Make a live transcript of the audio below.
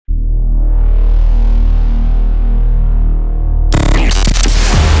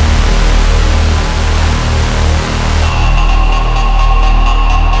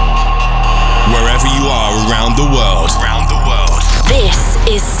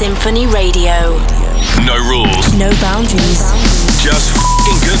SINPHONY Radio. No rules. No boundaries. Just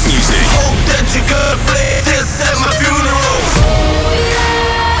f***ing good music. Hope that you could play this at my funeral.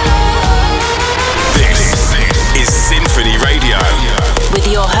 This is SINPHONY Radio. With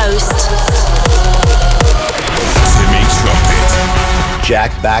your host, Timmy Trumpet. Jack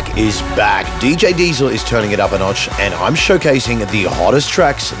Back is back. DJ Diesel is turning it up a notch, and I'm showcasing the hottest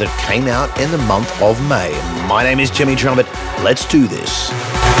tracks that came out in the month of May. My name is Timmy Trumpet. Let's do this.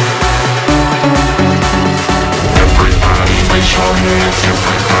 Everybody raise your hands,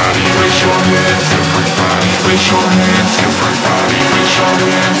 everybody raise your hands, everybody raise your hands, everybody raise your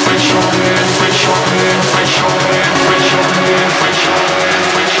hands, raise your hands, raise your hands, raise your hands, raise your hands, raise your hands,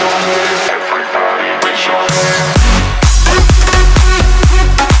 raise your hands, everybody raise your hands.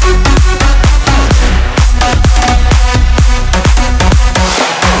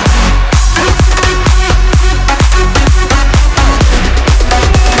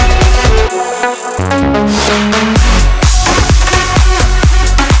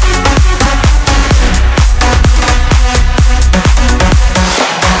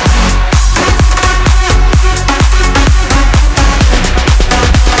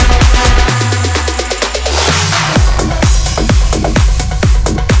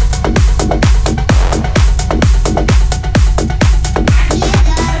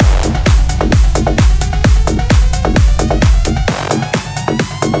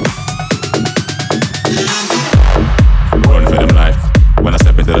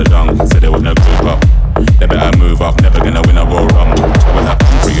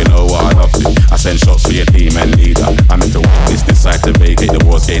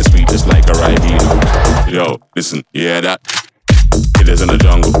 Listen, you hear that? Killers in the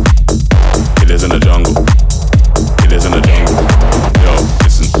jungle. Killers in the jungle. Killers in the jungle. Yo,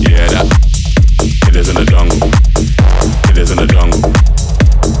 listen, you hear that? Killers in the jungle. Killers in the jungle.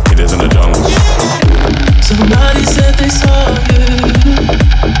 Killers in the jungle. Somebody said they saw you.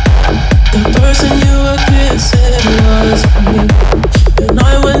 The person you were kissing was me, and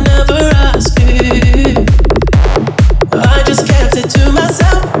I would never ask you. I just kept it to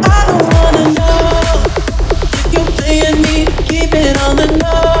myself. I don't wanna know. Me, keep it on the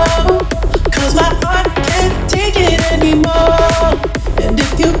low, 'cause my heart can't take it anymore. And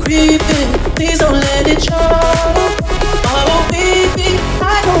if you creep it, please don't let it show. Oh baby,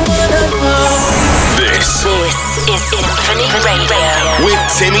 I don't wanna know. This is SINPHONY Radio with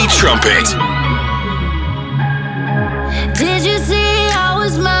Timmy Trumpet. Did you see I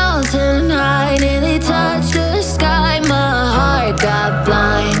was mountain high, nearly touched the sky, my heart got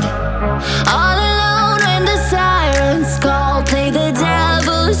blind. All alone when the sirens call, play the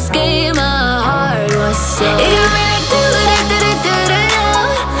devil's game, my heart was so. It got me like do-da-do-da-do-da-do.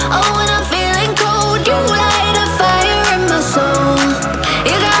 Oh, when I'm feeling cold, you light a fire in my soul.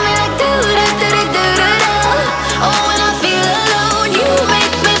 You got me like do-da-do-da-do-da-do. Oh, when I feel alone, you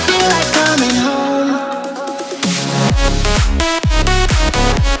make me feel like coming home.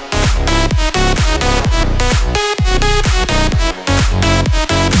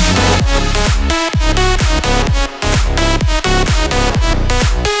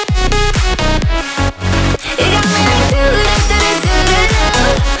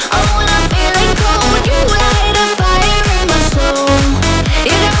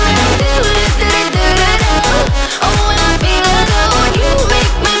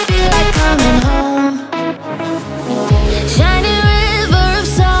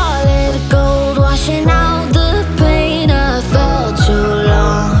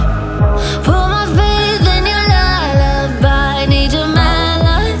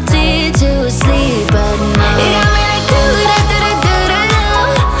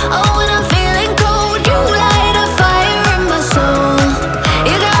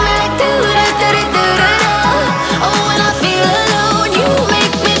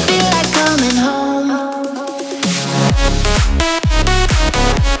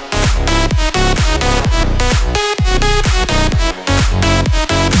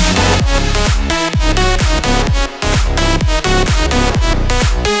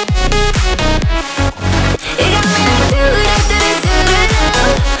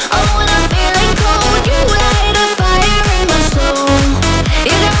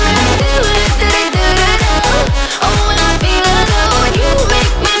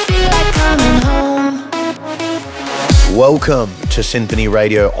 Welcome to SINPHONY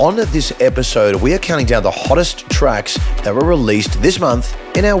Radio. On this episode, we are counting down the hottest tracks that were released this month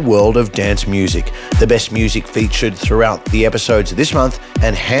in our world of dance music. The best music featured throughout the episodes this month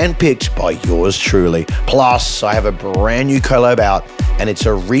and handpicked by yours truly. Plus, I have a brand new collab out, and it's a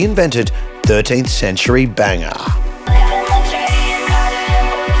reinvented 13th century banger.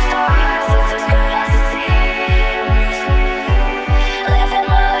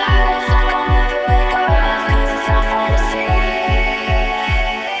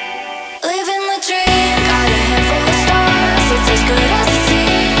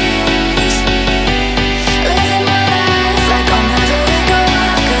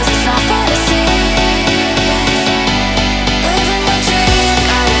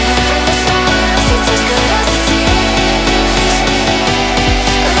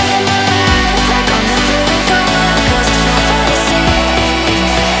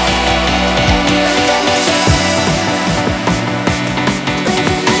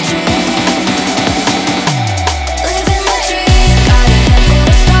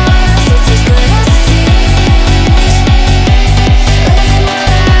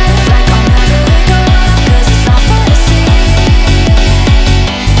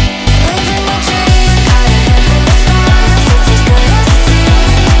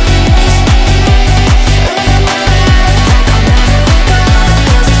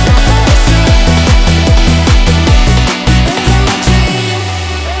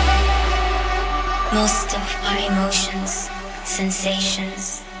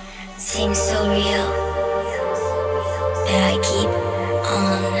 dreams seem so real that I keep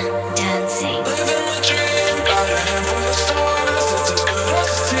on dancing. Living my dream, got a handful of stars, it's as good as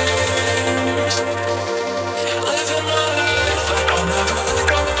it seems. Living my life like I'll never let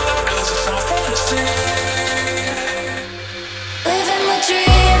go, 'cause it's not fantasy. Living my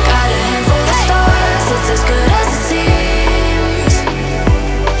dream, got a handful of stars, it's as good as it seems.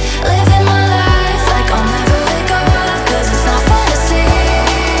 Living my life like I'll never let go, 'cause it's not fantasy.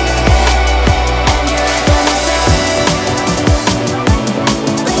 And you're right by my side.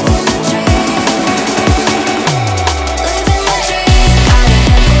 Living my dream. Living my dream, got a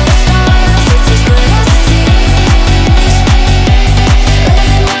handful of stars, it's as good as it seems.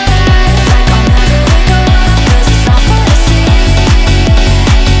 Living my life like I'll never let go, 'cause it's not fantasy.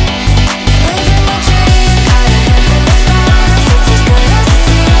 Living my dream, got a handful of stars, it's as good as it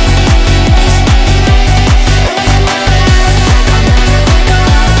seems. Living my life like I'll never let go,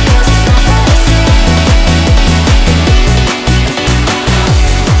 'cause it's not fantasy.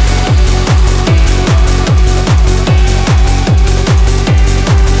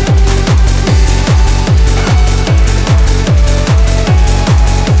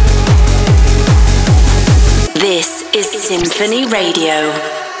 This is Symphony Radio.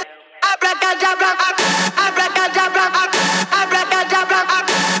 Abracadabra, abracadabra, abracadabra,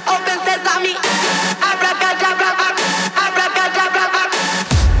 open sesame. Abracadabra, abracadabra,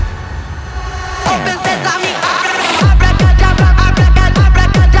 open sesame. Abracadabra, abracadabra,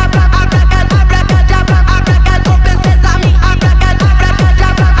 abracadabra, open sesame. Abracadabra,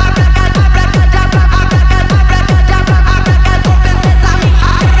 abracadabra, open sesame.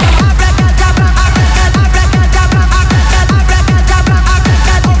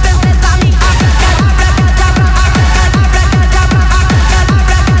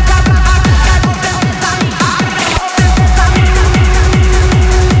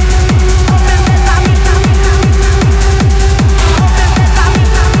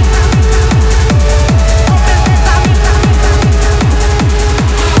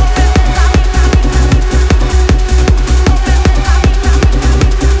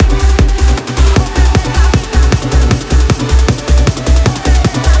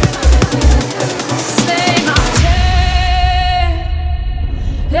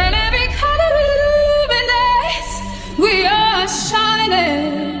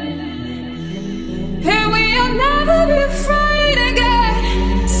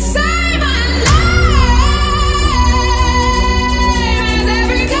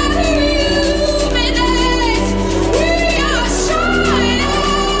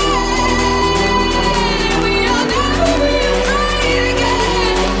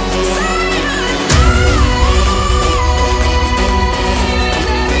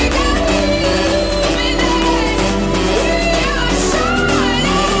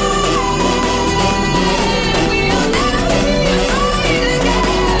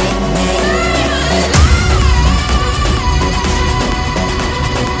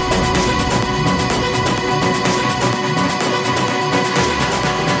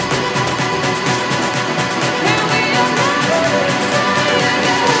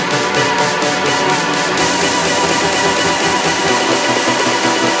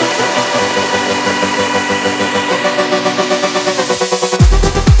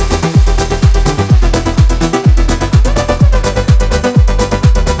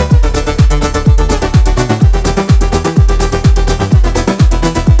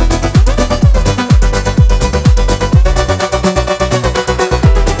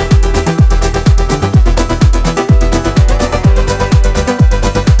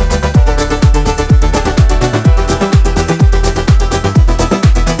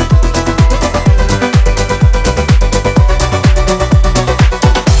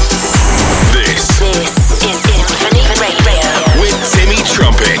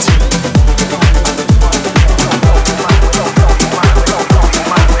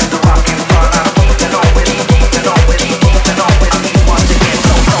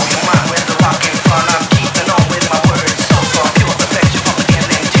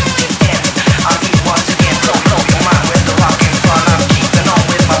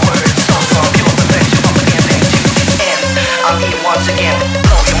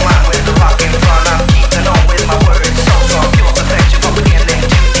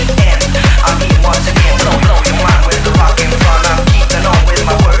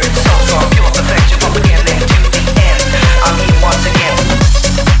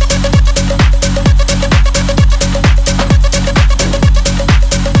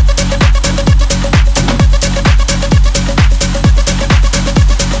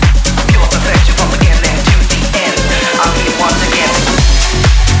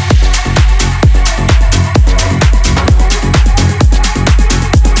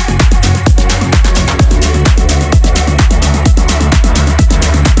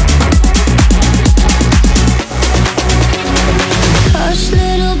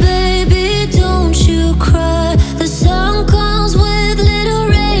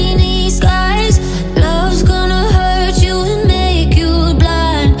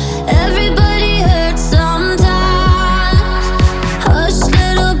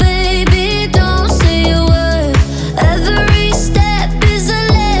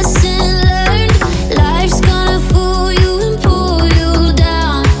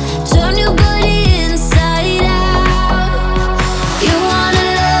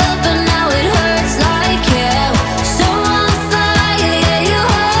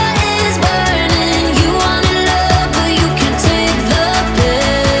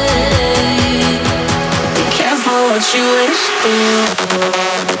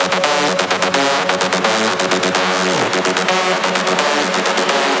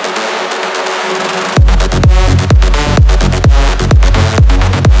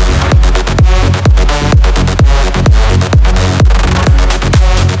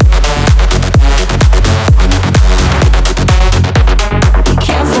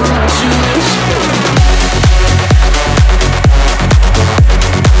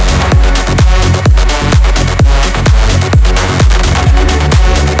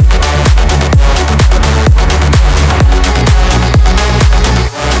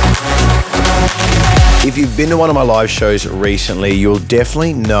 you've been to one of my live shows recently, you'll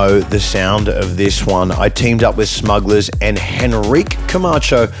definitely know the sound of this one. I teamed up with Smvgglers and Henrique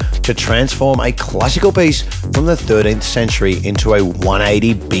Camacho to transform a classical piece from the 13th century into a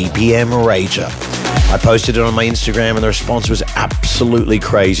 180 BPM rager. I posted it on my Instagram and the response was absolutely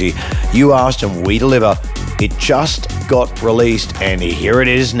crazy. You asked and we deliver. It just got released and here it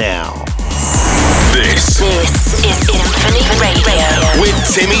is now. This is SINPHONY Radio with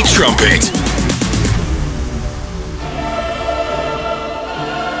Timmy Trumpet.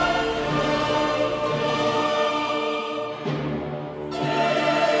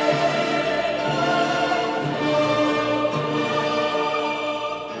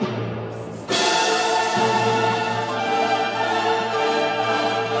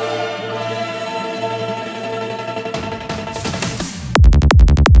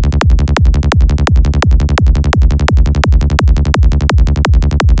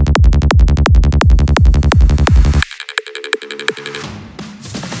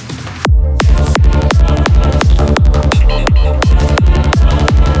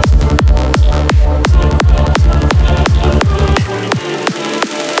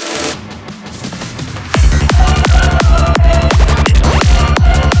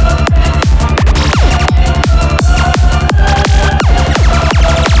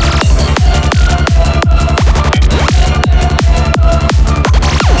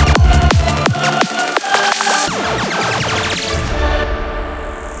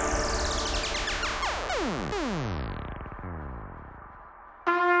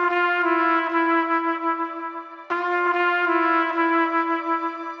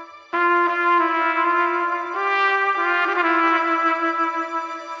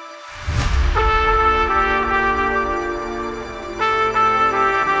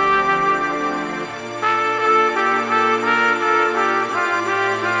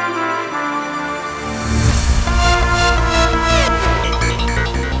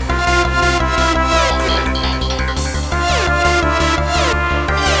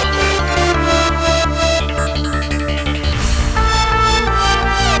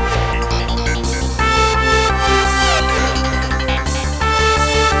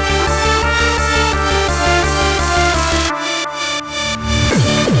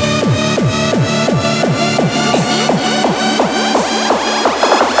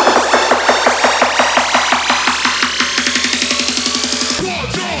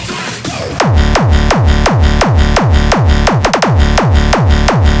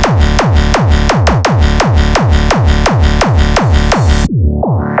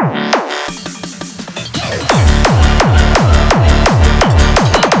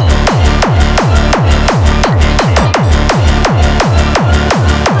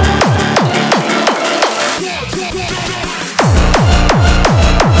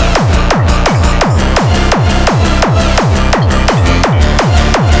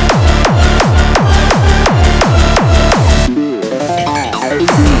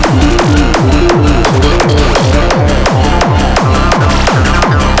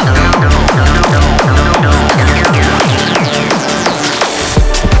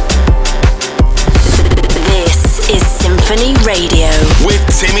 Radio with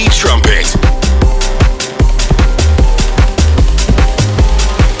Timmy Trumpet.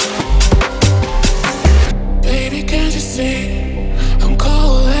 Baby, can't you see I'm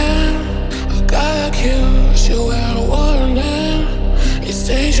calling? A guy like you should wear a warning. It's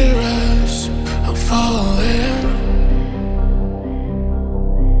dangerous, I'm falling.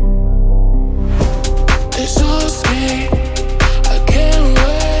 It's so sweet, I can't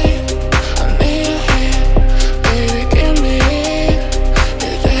wait. I need a hit, baby, give me it.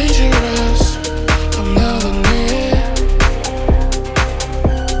 You're dangerous, I'm loving it.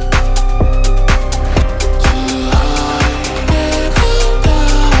 Too high, can't come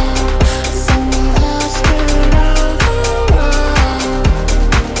down. Someone else been around the world.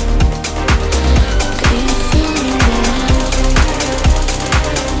 Can you feel me?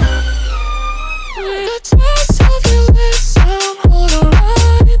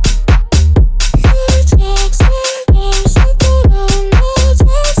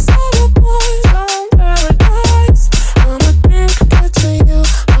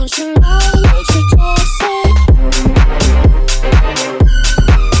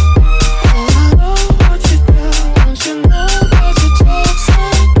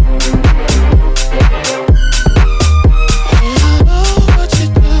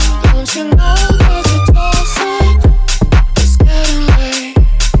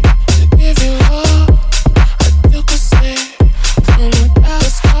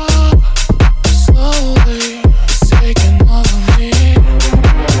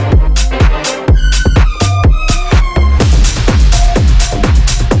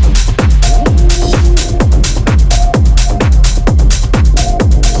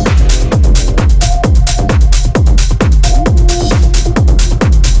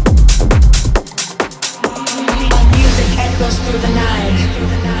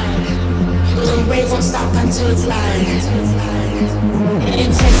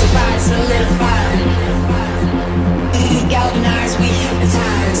 Intensified, solidified. We galvanize, we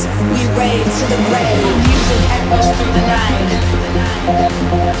hypnotize. We rave to the grave. Music echoes through the night.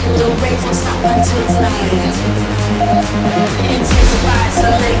 The rave won't stop until it's light. Intensified,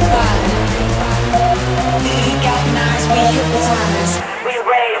 solidified. We galvanize, we hypnotize. We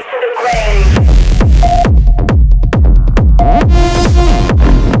rave to the grave.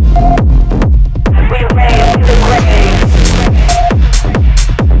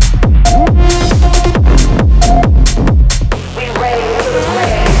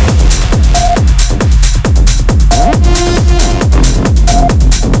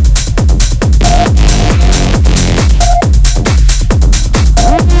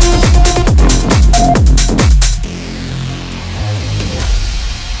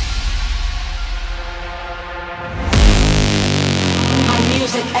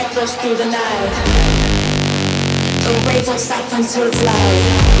 Through the night, the rave won't stop until it's light.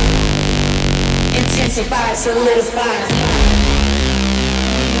 Intensify, solidify.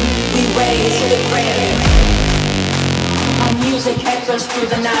 We rave to the grave. Our music echoes through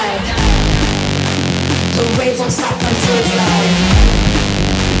the night. The rave won't stop until it's light.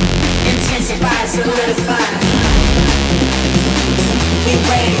 Intensify, solidify. We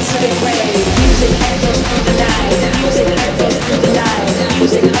rave to the grave. Music echoes through the night. Music echoes through the night.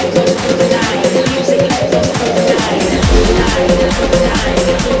 Music echoes through the night. Music echoes through the night. Through the night. Through the night.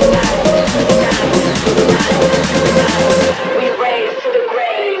 Through the night. Through the night. Through the night. Through the night. We rave to the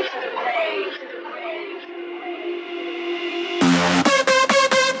grave.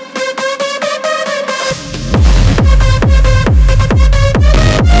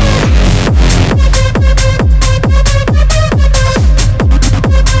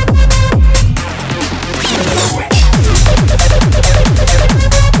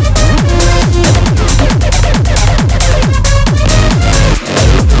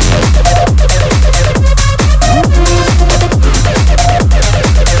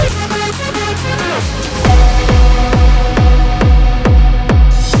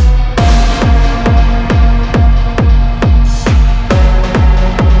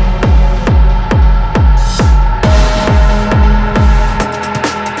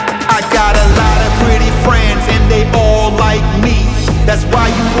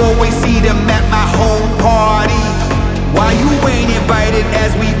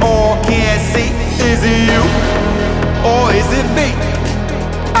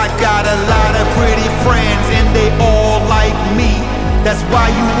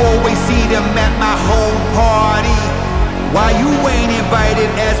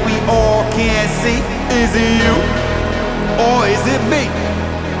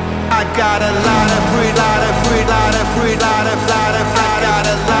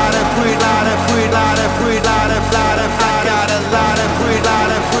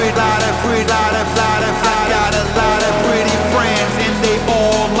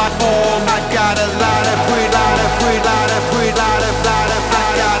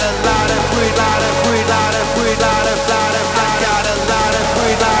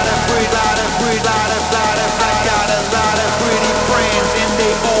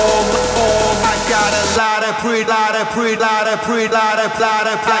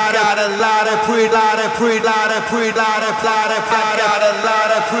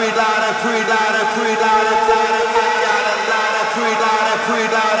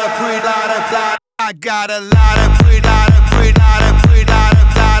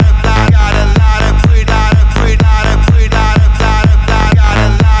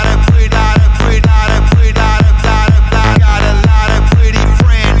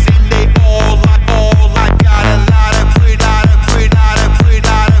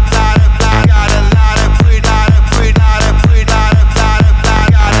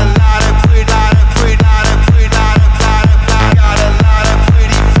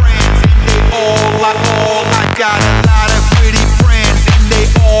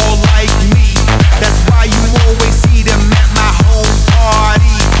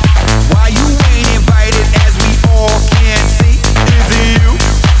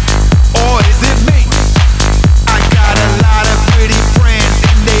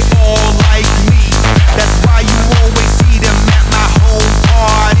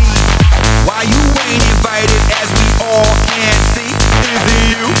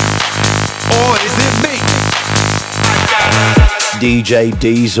 DJ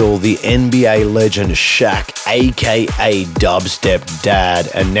Diesel, the NBA legend Shaq, aka Dubstep Dad,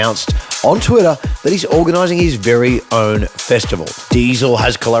 announced on Twitter that he's organising his very own festival. Diesel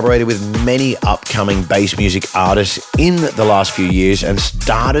has collaborated with many upcoming bass music artists in the last few years and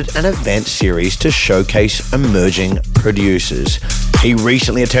started an event series to showcase emerging producers. He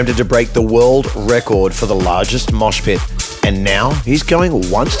recently attempted to break the world record for the largest mosh pit, and now he's going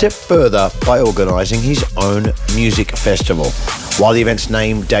one step further by organising his own music festival. While the event's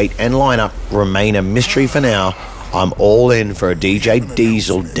name, date and lineup remain a mystery for now, I'm all in for a DJ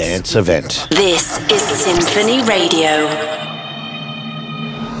Diesel dance event. This is SINPHONY Radio.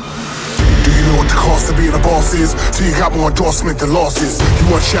 What the cost of being a boss is, till you got more endorsement than losses.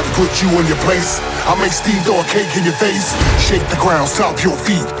 You want Shaq to put you in your place? I'll make Steve throw a cake in your face. Shake the ground, stomp your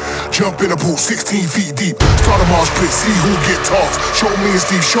feet. Jump in a pool 16 feet deep. Start a march pit, see who get tossed. Show me and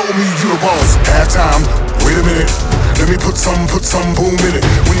Steve, show me you the boss. Halftime, wait a minute. Let me put some boom in it.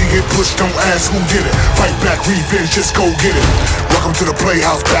 When you get pushed, don't ask who did it. Fight back, revenge, just go get it. Welcome to the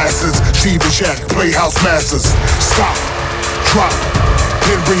Playhouse bastards. Steve and Shaq, Playhouse masters. Stop, drop,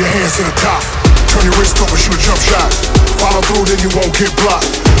 then bring your hands to the top. Turn your wrist over, shoot a jump shot. Follow through, then you won't get blocked.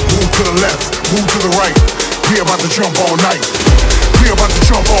 Move to the left, move to the right. We about to jump all night. We about to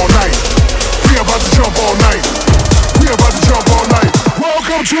jump all night. We about to jump all night. We about to jump all night.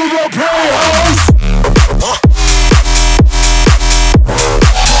 Welcome to the Playhouse.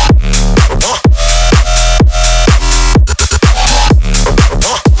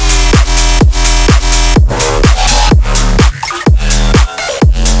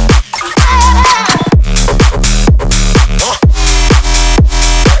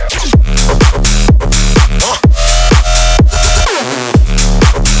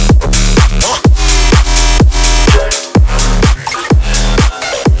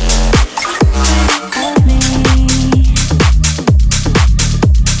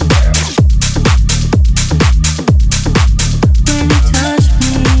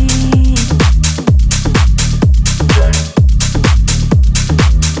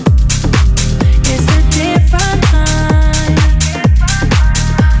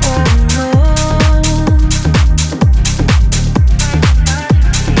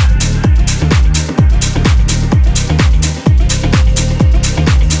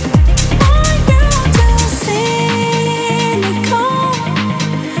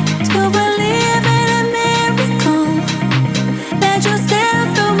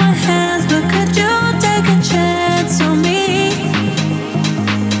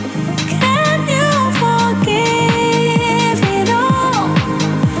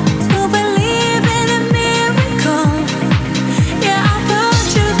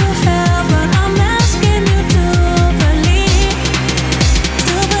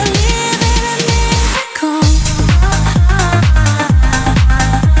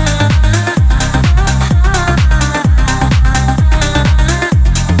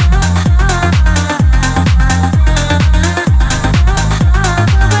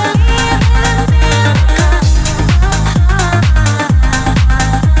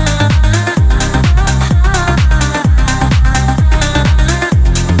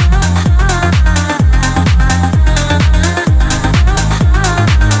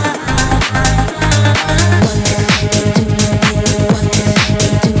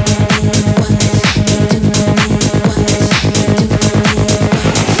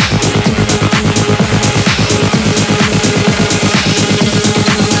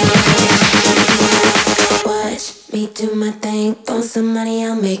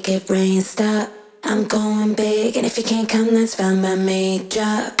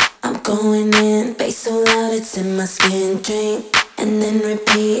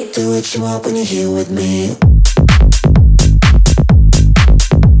 When you're here with me.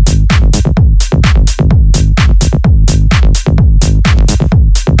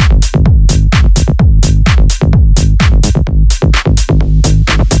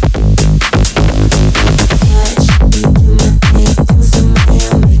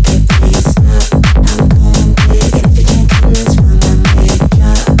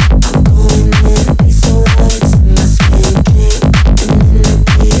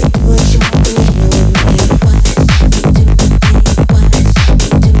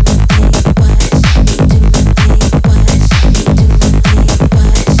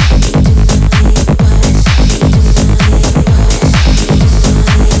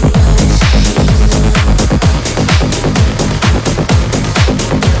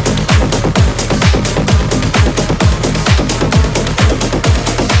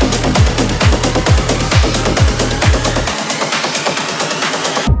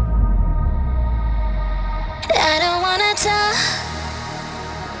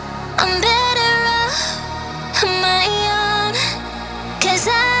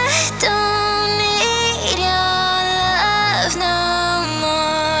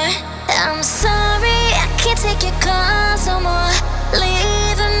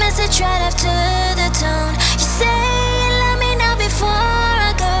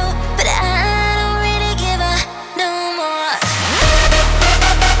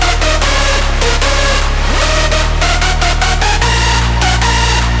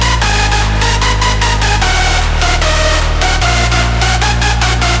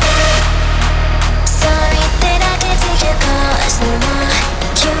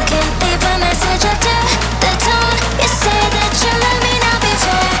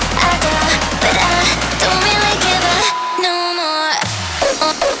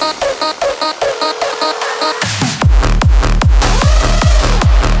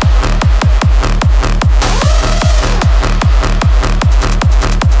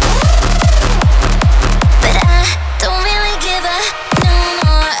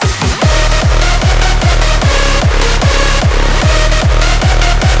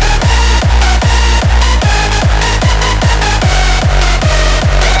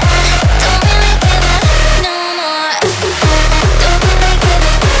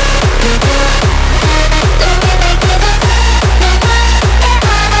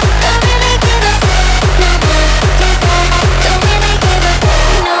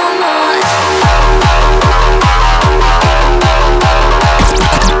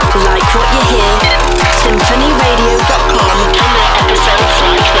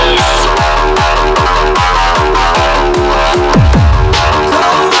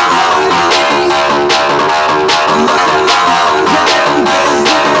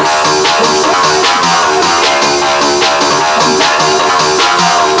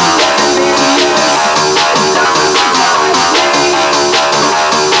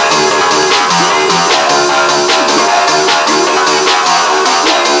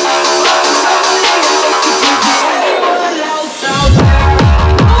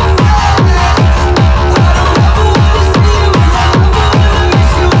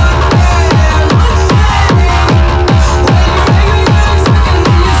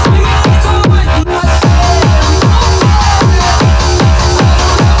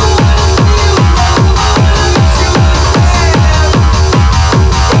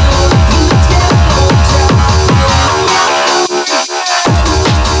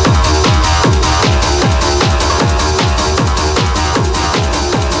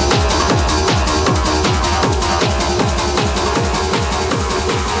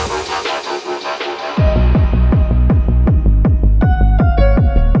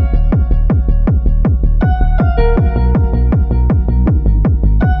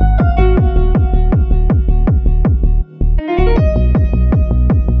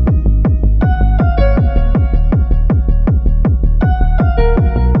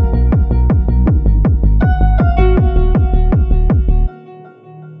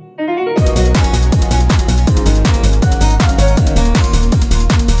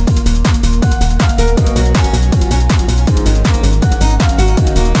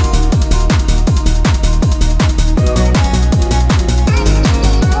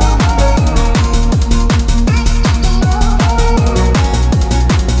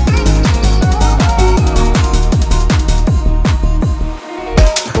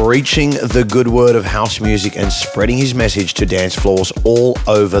 preaching the good word of house music and spreading his message to dance floors all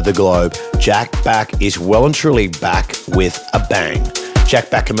over the globe. Jack Back is well and truly back with a bang. Jack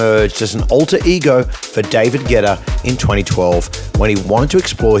Back emerged as an alter ego for David Guetta in 2012 when he wanted to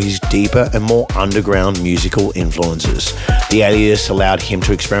explore his deeper and more underground musical influences. The alias allowed him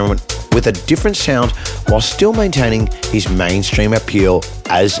to experiment with a different sound while still maintaining his mainstream appeal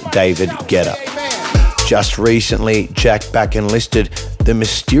as David Guetta. Just recently, Jack Back enlisted the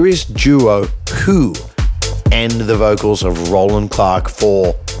mysterious duo Who and the vocals of Roland Clark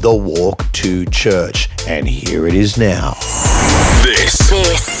for The Walk to Church. And here it is now. This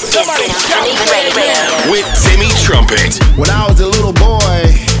is SINPHONY Radio with Timmy Trumpet. When I was a little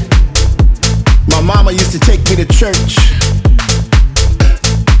boy, my mama used to take me to church.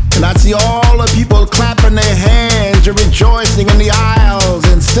 And I'd see all the people clapping their hands and rejoicing in the aisles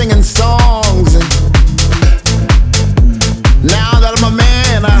and singing songs. And now that I'm a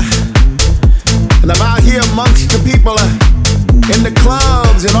man, and I'm out here amongst the people in the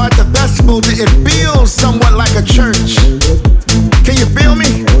clubs and at the festivals, it feels somewhat like a church. Can you feel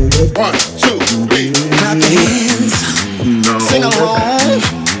me? 1, 2, 3. Clap your hands. No. Sing along.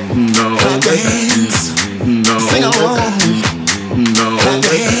 No. Clap your hands. No. Sing along. No. Clap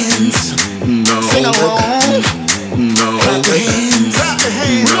your hands. No. Sing along. No. Clap your hands. Clap your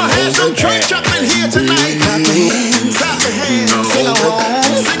hands. We're gonna have some church up in here tonight. Clap your hands. Clap your hands. No. Sing along.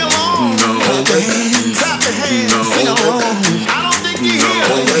 Sing along. No. Clap your hands. Clap your hands. No. Sing along. I don't think you hear.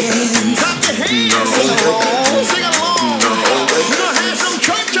 Clap your hands. Clap your hands. No. Sing along. Sing along. We're gonna have some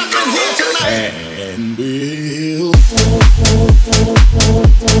church up in here tonight. And Bill.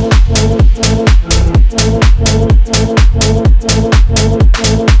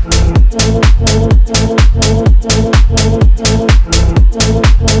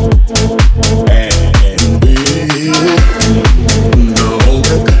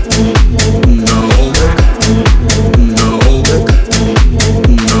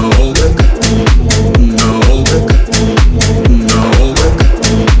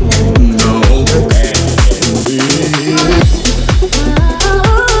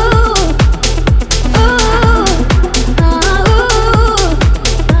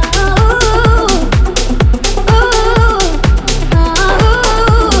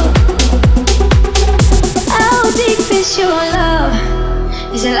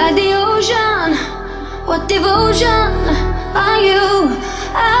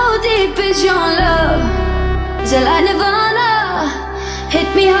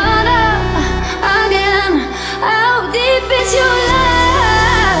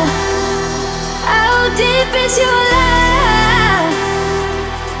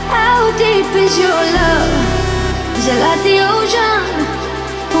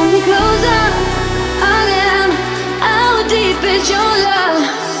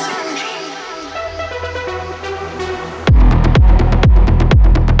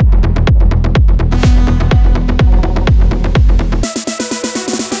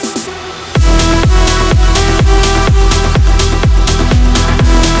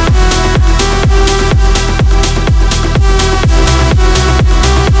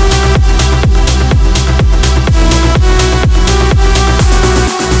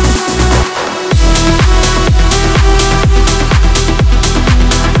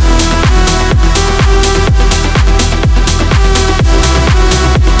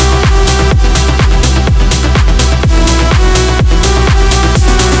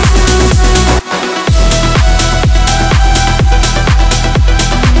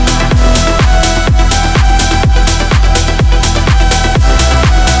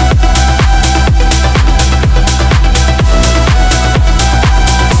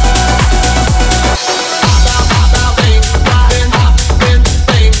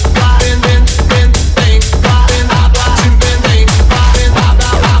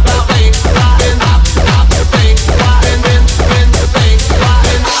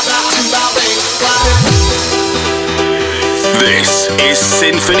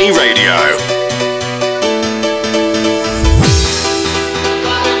 SINPHONY Radio.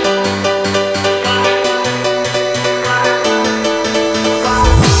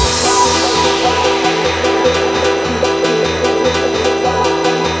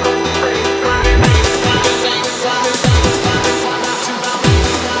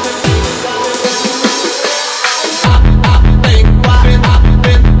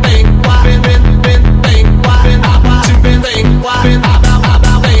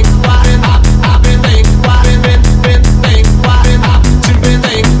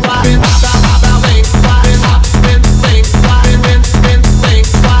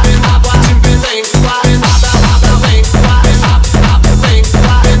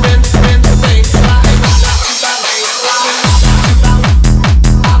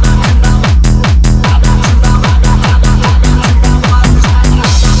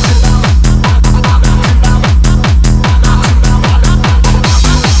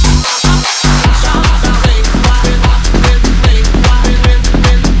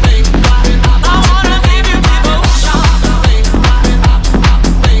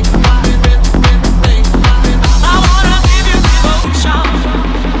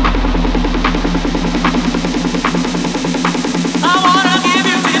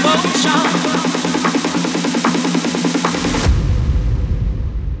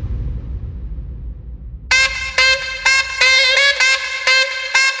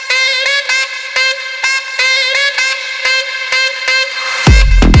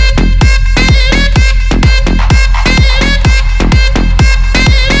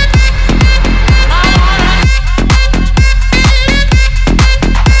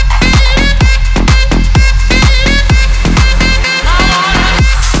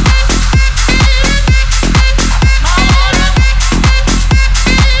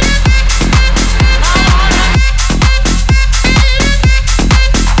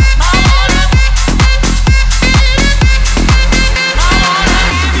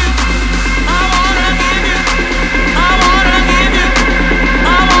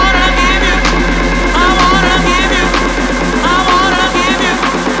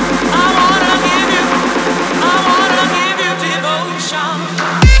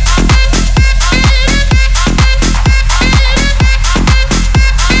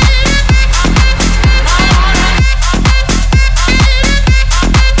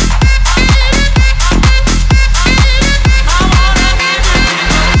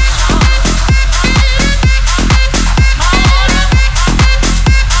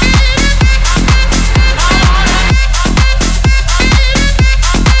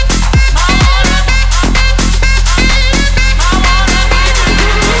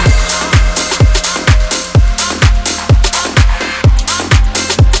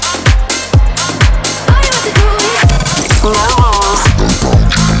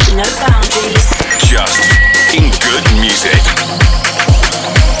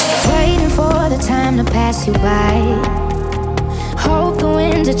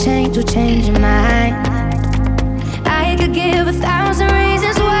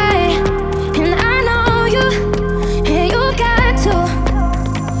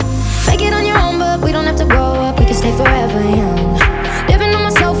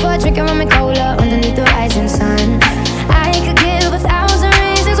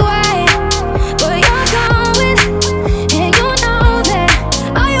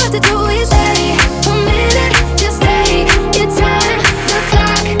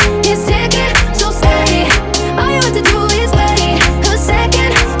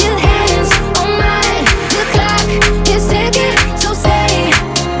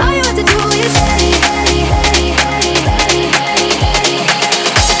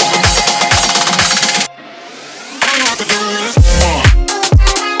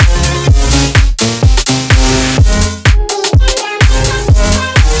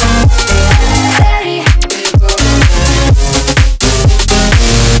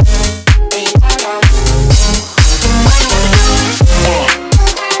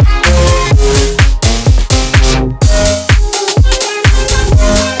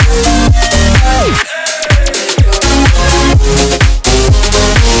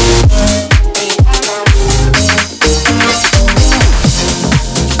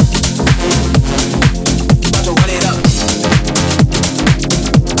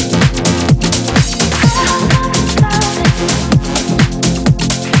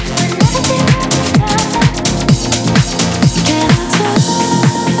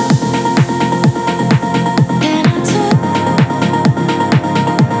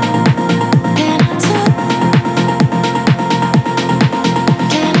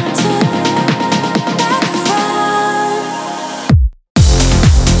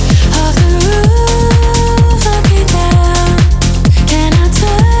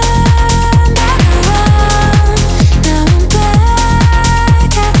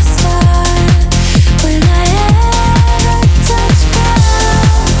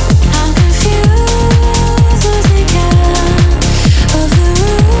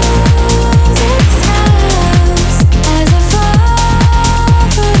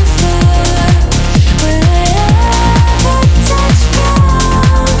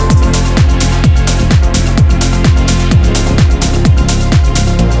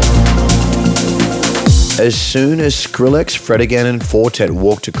 As soon as Skrillex, Flowdan and Fortet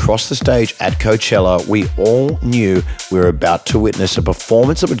walked across the stage at Coachella, we all knew we were about to witness a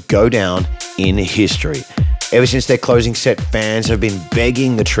performance that would go down in history. Ever since their closing set, fans have been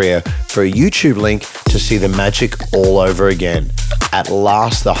begging the trio for a YouTube link to see the magic all over again. At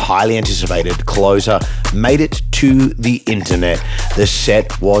last, the highly anticipated closer made it to the internet. The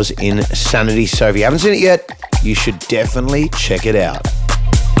set was insanity, so if you haven't seen it yet, you should definitely check it out.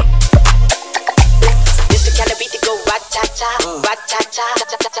 This the kind of beat that go rat-ta-ta, rat-ta-ta,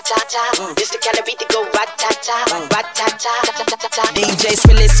 ta-ta-ta-ta-ta. This the kind of beat that go rat-ta-ta, rat-ta-ta, ta-ta-ta-ta. DJ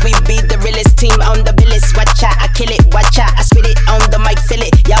Skrillex, we be the realest team on the billis. Watch out, I kill it, watch out, I spit it on the mic, feel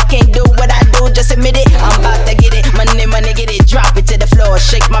it. Y'all can't do what I do, just admit it. I'm about to get it, money, money, get it. Drop it to the floor,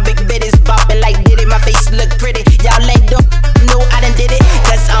 shake my big bitties, bopping like did it. My face look pretty, y'all ain't do no, I done did it.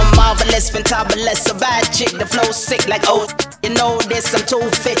 Cause I'm marvelous, fantabulous, a bad chick. The flow sick like oh, you know this, I'm too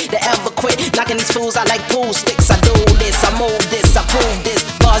fit to ever quit. Knocking these fools out like pool sticks. I do this, I move this, I prove this.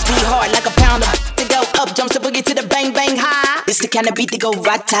 Bars be hard like a pound of to go up, jumps the boogie to the bang bang high. This the kind of beat that go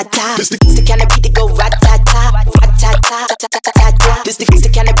rat-ta-ta. This the kind of beat that go rat-ta-ta, rat-ta-ta, ta-ta-ta-ta. This the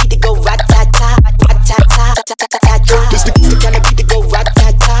kind of beat that go rat-ta-ta, rat-ta-ta, ta-ta-ta-ta. This the kind of beat that go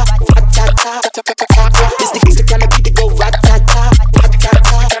rat-ta-ta, rat-ta-ta, ta-ta-ta-ta. This the kind of beat that go rat-ta-ta,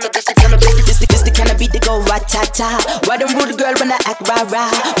 rat-ta-ta. This the kind of beat that go rat-ta-ta. Why them rude girl when I act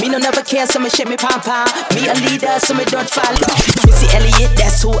rah-rah? Me no never care, so me shake me pom-pom. Me a leader, so me don't follow. Missy Elliott,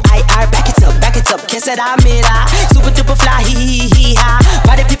 that's who I are. Back it up, kiss it, I'm it, super duper fly, hee-hee-hee-ha.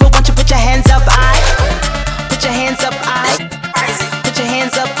 Why do people want you put your hands up, put your hands up, put your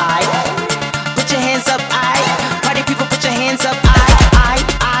hands up, put your hands up, why do people put your hands up,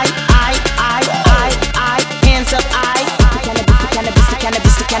 hands up,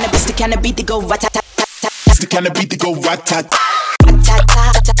 This the kind of beat that go rat-ta-ta-ta. This the kind of beat that go rat-ta-ta.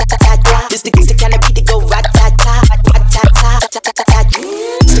 This the kind of beat that go rat-ta-ta, rat-ta-ta.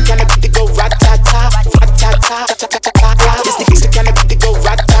 This the kind of beat that go rat-ta-ta, rat-ta-ta. This the kind of beat that go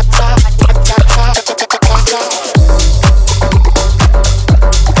rat-ta-ta, rat-ta-ta.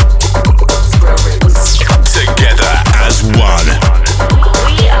 Together as one.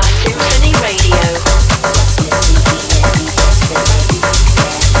 We are Symphony Radio.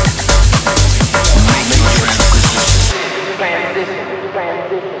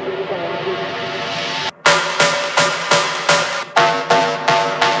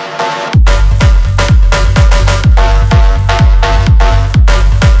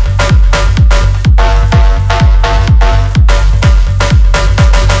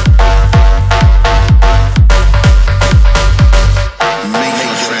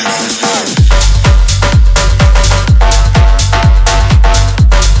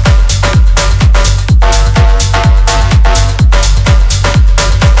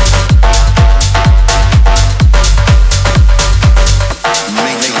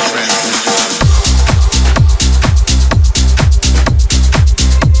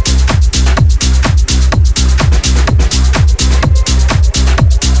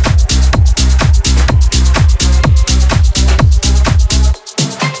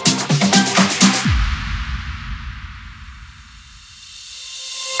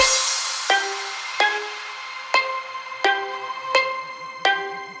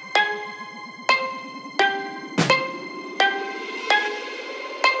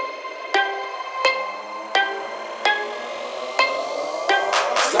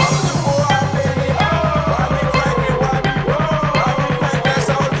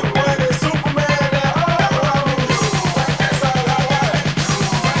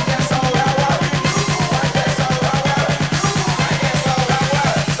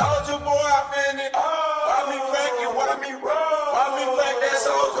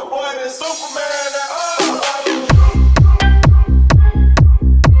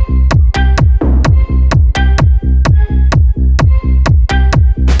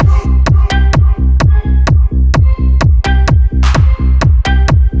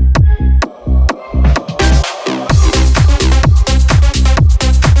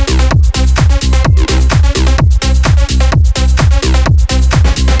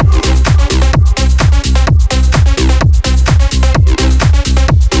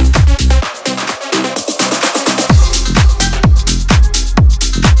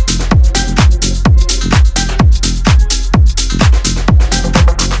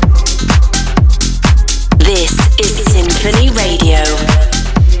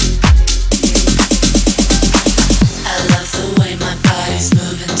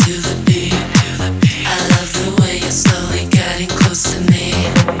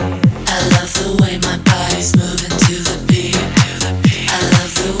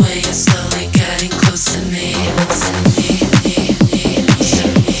 Close to me.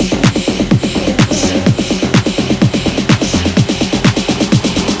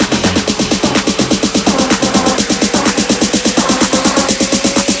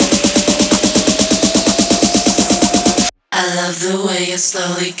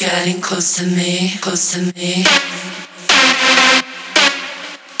 slowly getting close to me, close to me.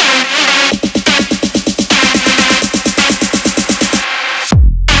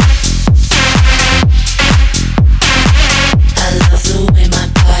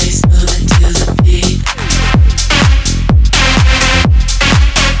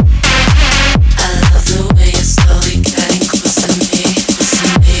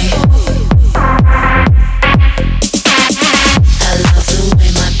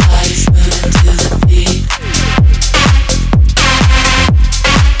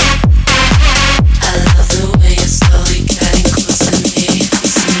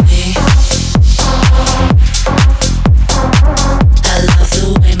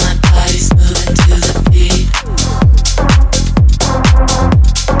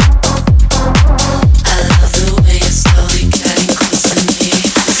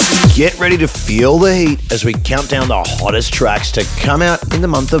 Get ready to feel the heat as we count down the hottest tracks to come out in the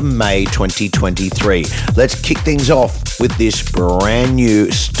month of May 2023. Let's kick things off with this brand new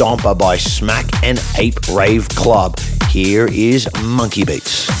stomper by Smack and Ape Rave Club. Here is Monkey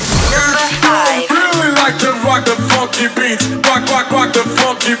Beats. Number 5. Really like to rock the funky beats. Rock the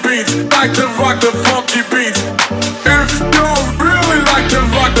funky beats. Like to rock the funky beats. If you don't really like to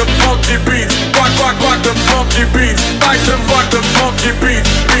rock the funky beats, rock the funky beats. Like to rock the funky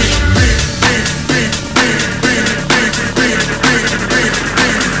beats.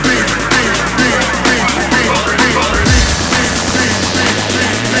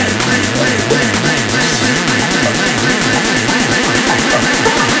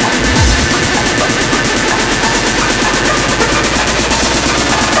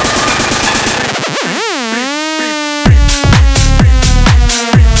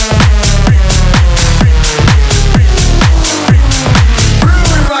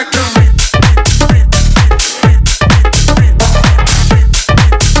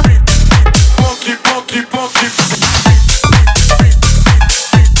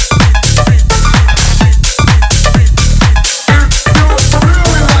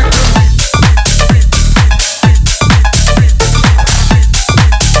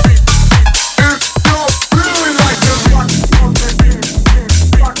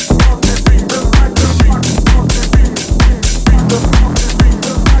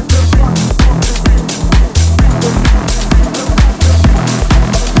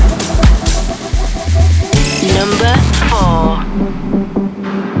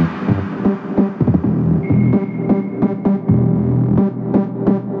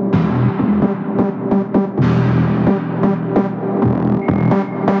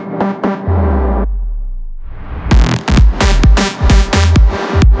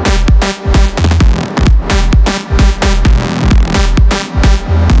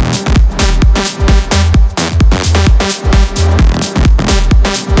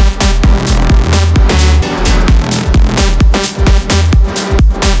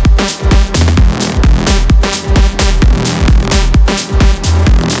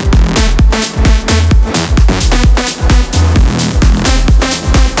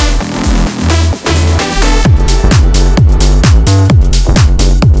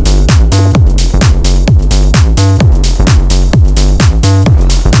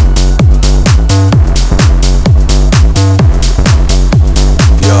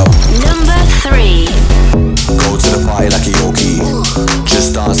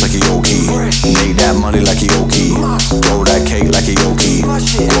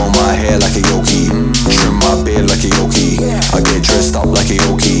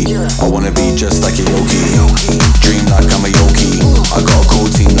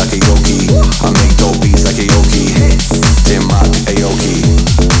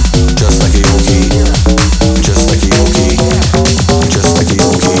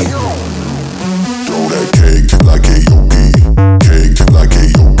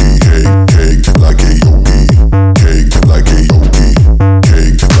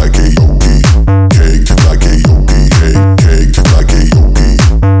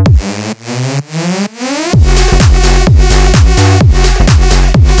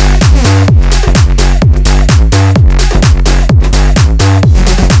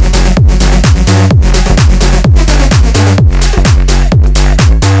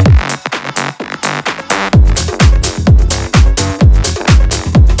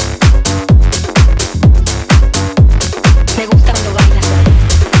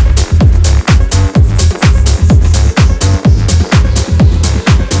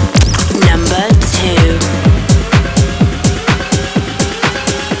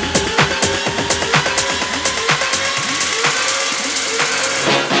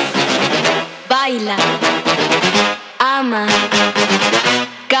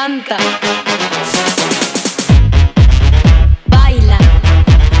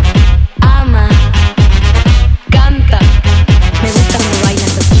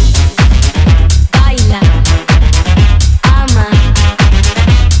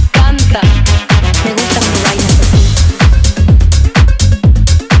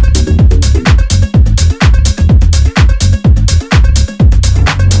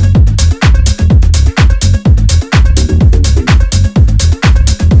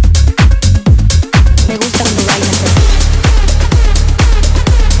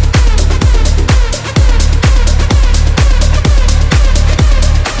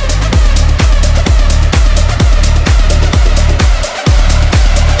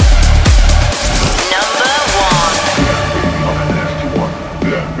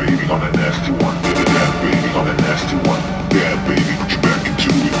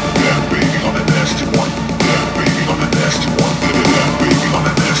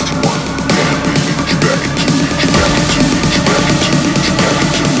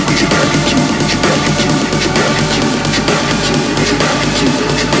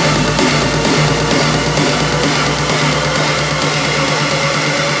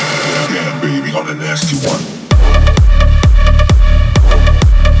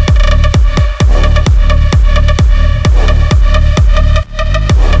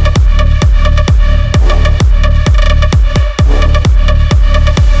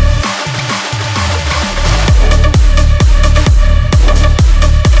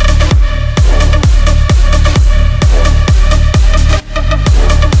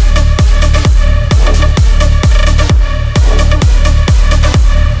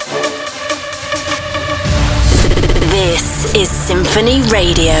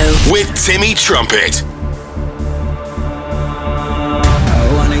 Radio. With Timmy Trumpet.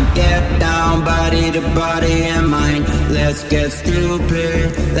 I wanna get down, body to body and mind. Let's get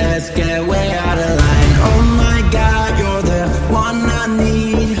stupid, let's get way out of line. Oh my God, you're the one I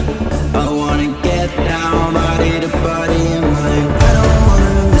need. I wanna get down, body to body and mind. I don't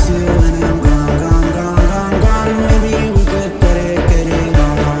wanna miss you when I'm gone, gone, gone, gone, gone. Maybe we could get it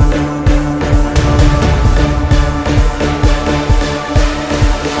on, gone, gone, gone, gone,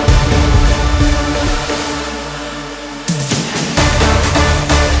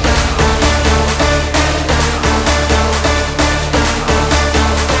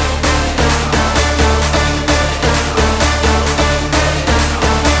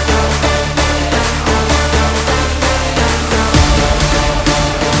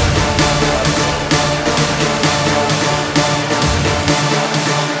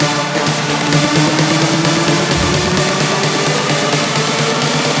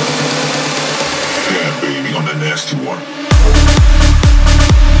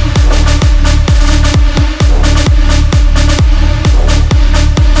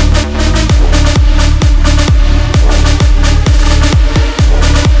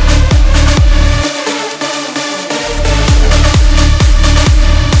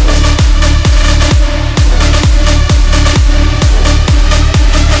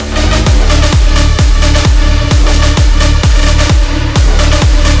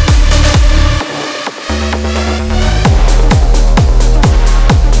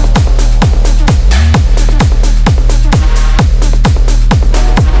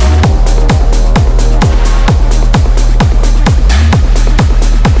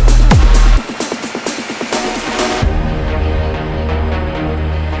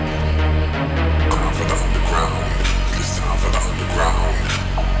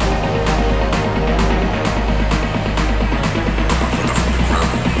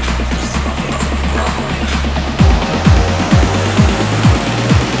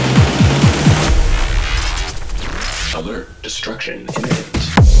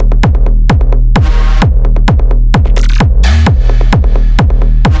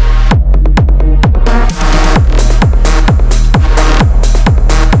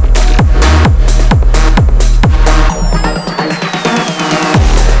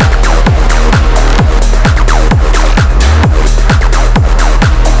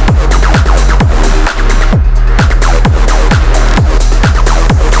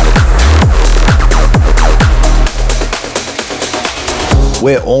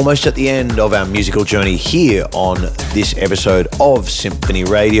 We're almost at the end of our musical journey here on this episode of Symphony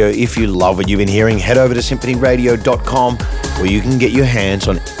Radio. If you love what you've been hearing, head over to symphonyradio.com where you can get your hands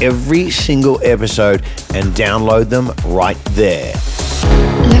on every single episode and download them right there.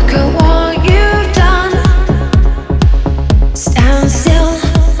 Look at what you've done. Stand still,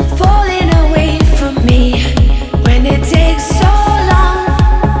 falling away from me. When it takes so long,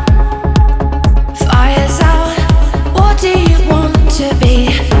 fire's out. What do you want to be?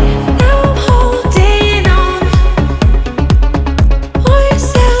 Now I'm holding on. All you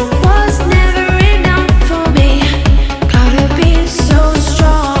said was never enough for me. Gotta be so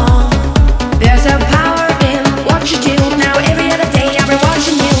strong. There's a power in what you do. Now every other day I've been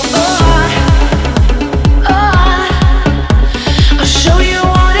watching you. I'll show you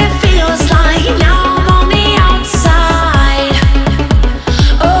what it feels like. Now I'm on the outside.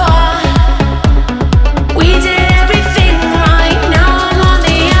 We did everything right. Now I'm on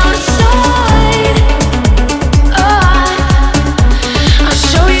the outside. I'll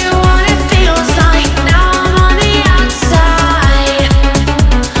show you what it feels like. Now I'm on the outside.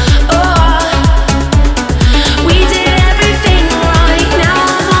 We did everything right. Now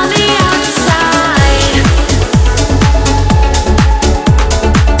I'm on the outside.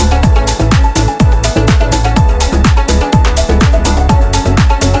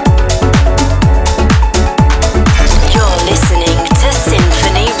 You're listening to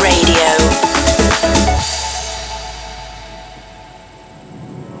Symphony Radio.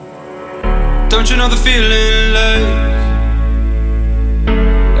 Don't you know the feeling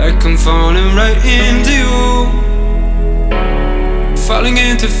like I'm falling right into you, falling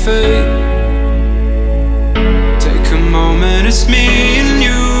into fate. Take a moment, it's me and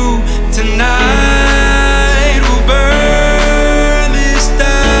you. Tonight we'll burn this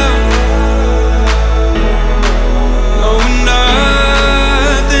down. No,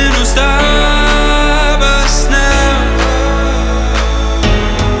 nothing will stop us now.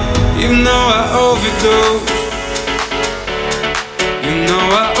 You know I overdose. You know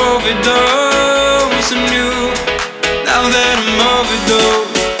I overdose on you. Now that I'm overdosed.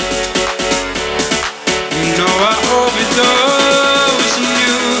 You know I overdose on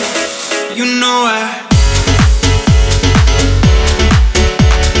you.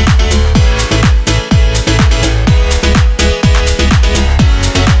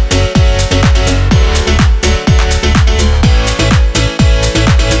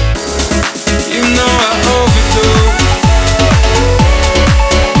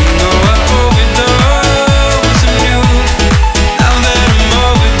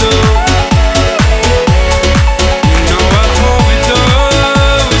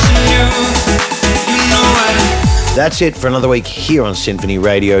 That's it for another week here on Symphony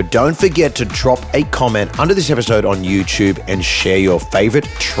Radio. Don't forget to drop a comment under this episode on YouTube and share your favorite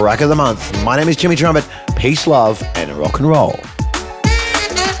track of the month. My name is Timmy Trumpet. Peace, love, and rock and roll.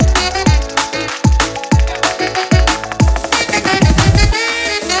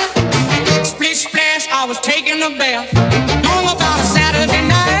 Splish splash, I was taking a bath. Long about a Saturday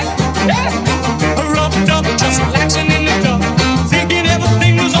night. Yeah. Rubbed up, just relaxing in the tub, thinking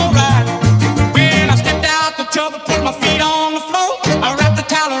everything was alright. When I stepped out the tub and put my feet on the floor, I wrapped the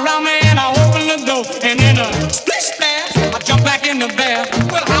towel around me and I opened the door. And in a splish splash, I jumped back in the bath.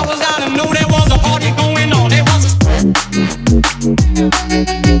 Well, how was I to know there was a party going on? There was a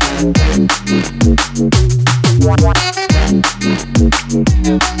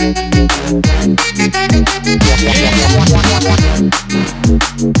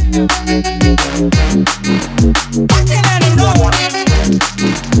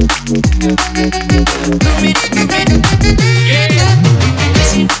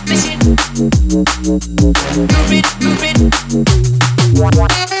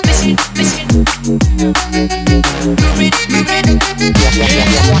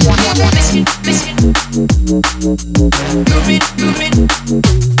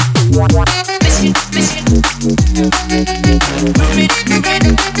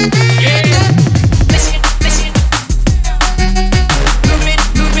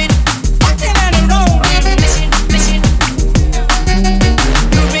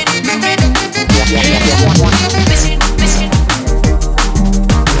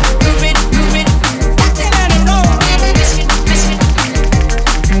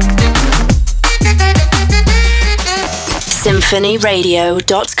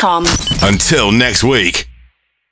SymphonyRadio.com. Until next week.